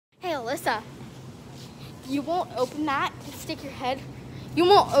Alyssa, you won't open that and stick your head. You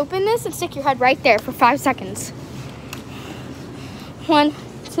won't open this and stick your head right there for 5 seconds. 1,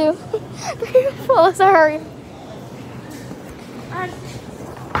 2, 3, 4. Alyssa, hurry. I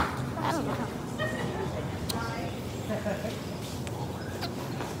don't know.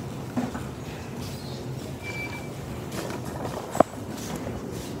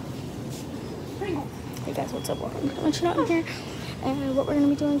 Hey guys, what's up? Welcome to Lunch Out here. And what we're going to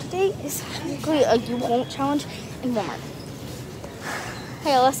be doing today is basically a you won't challenge in Walmart.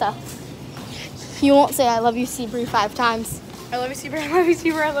 Hey Alyssa, you won't say I love you Seabree 5 times. I love you, Seabree. I love you,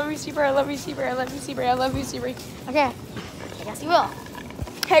 Seabree. I love you, Seabree. I love you, Seabree. I love you, Seabree. I love you, Seabree. Okay, I guess you will.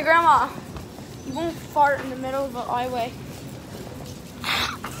 Hey, Grandma. You won't fart in the middle of the highway.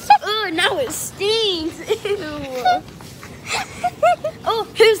 Ugh, now it stings. Ew. Oh,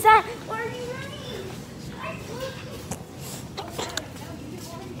 who's that? Why are you running?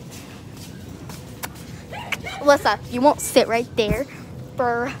 Alyssa, you won't sit right there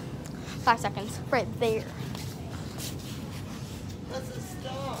for 5 seconds. Right there.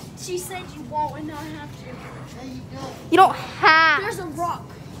 She said you won't and not have to. You don't have. There's a rock.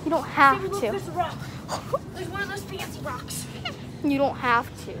 You don't have Look, to. there's a rock. There's one of those fancy rocks. You don't have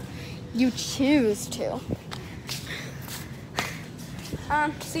to. You choose to.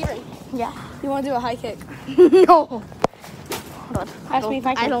 Seabree, Yeah. you want to do a high kick? No. Hold on. Ask me if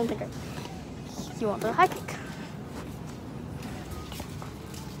I can. I don't think you want the high kick.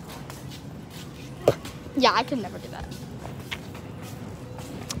 Yeah, I could never do that.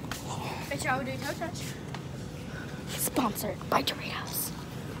 Bet you I would do toe touch. Sponsored by Doritos.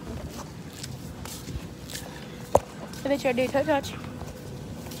 I bet you I'd do toe touch. Don't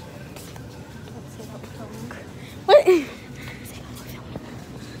say that we're filming. What? Say that we're filming.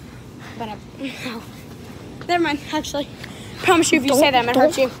 But no. Never mind, actually. Promise you if you say that, I'm going to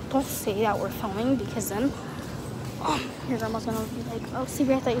hurt you. Don't say that we're filming because then your grandma's going to be like, oh,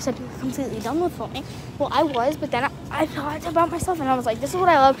 Seabree, I thought you said you were completely done with filming. Well, I was, but then I thought about myself and I was like, this is what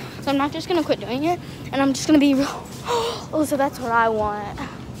I love, so I'm not just going to quit doing it, and I'm just going to be real. Oh, so that's what I want.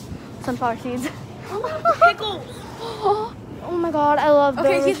 Sunflower seeds. Pickles. Oh my god, I love those.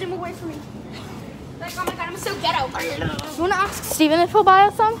 Okay, keep them away from me. Like, oh my god, I'm so ghetto. You want to ask Steven if he'll buy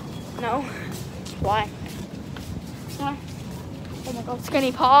us some? No. Why? Why? Oh my god,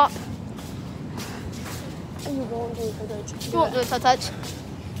 Skinny Pop. You won't do it for touch. You won't do a touch.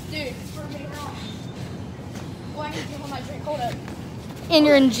 Dude, for me wrong. Well, I need to hold my drink. Hold up. And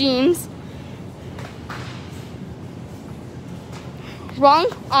you're in jeans.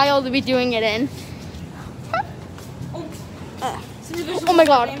 Wrong aisle to be doing it in. Oh my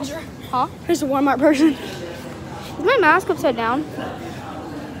god. Huh? There's a Walmart person. Is my mask upside down?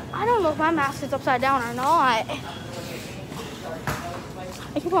 I don't know if my mask is upside down or not.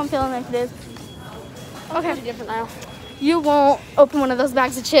 I keep on feeling like it is. Okay. Different now. You won't open one of those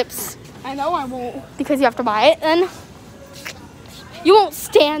bags of chips I know I won't. because you have to buy it. Then you won't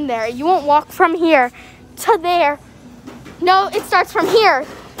stand there. You won't walk from here to there. No, it starts from here.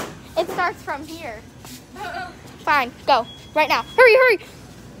 It starts from here. Fine, go. Right now. Hurry, hurry.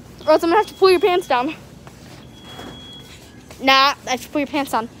 Or else I'm going to have to pull your pants down. Nah, I have to pull your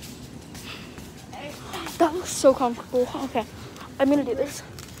pants down. That looks so comfortable. Okay, I'm going to do this.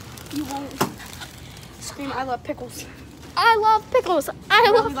 You won't scream, I love pickles. I love pickles. I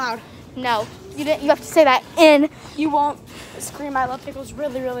Really love... loud. No, you didn't. You have to say that in. You won't scream, I love pickles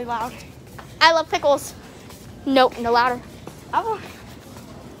really, really loud. I love pickles. Nope, no louder. I won't.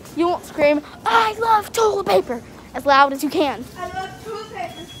 You won't scream, I love toilet paper, as loud as you can. I love toilet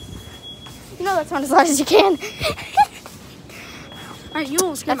paper. You know that's not as loud as you can. Alright, you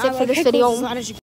won't scream, That's it I for love this pickles video. as loud as you can.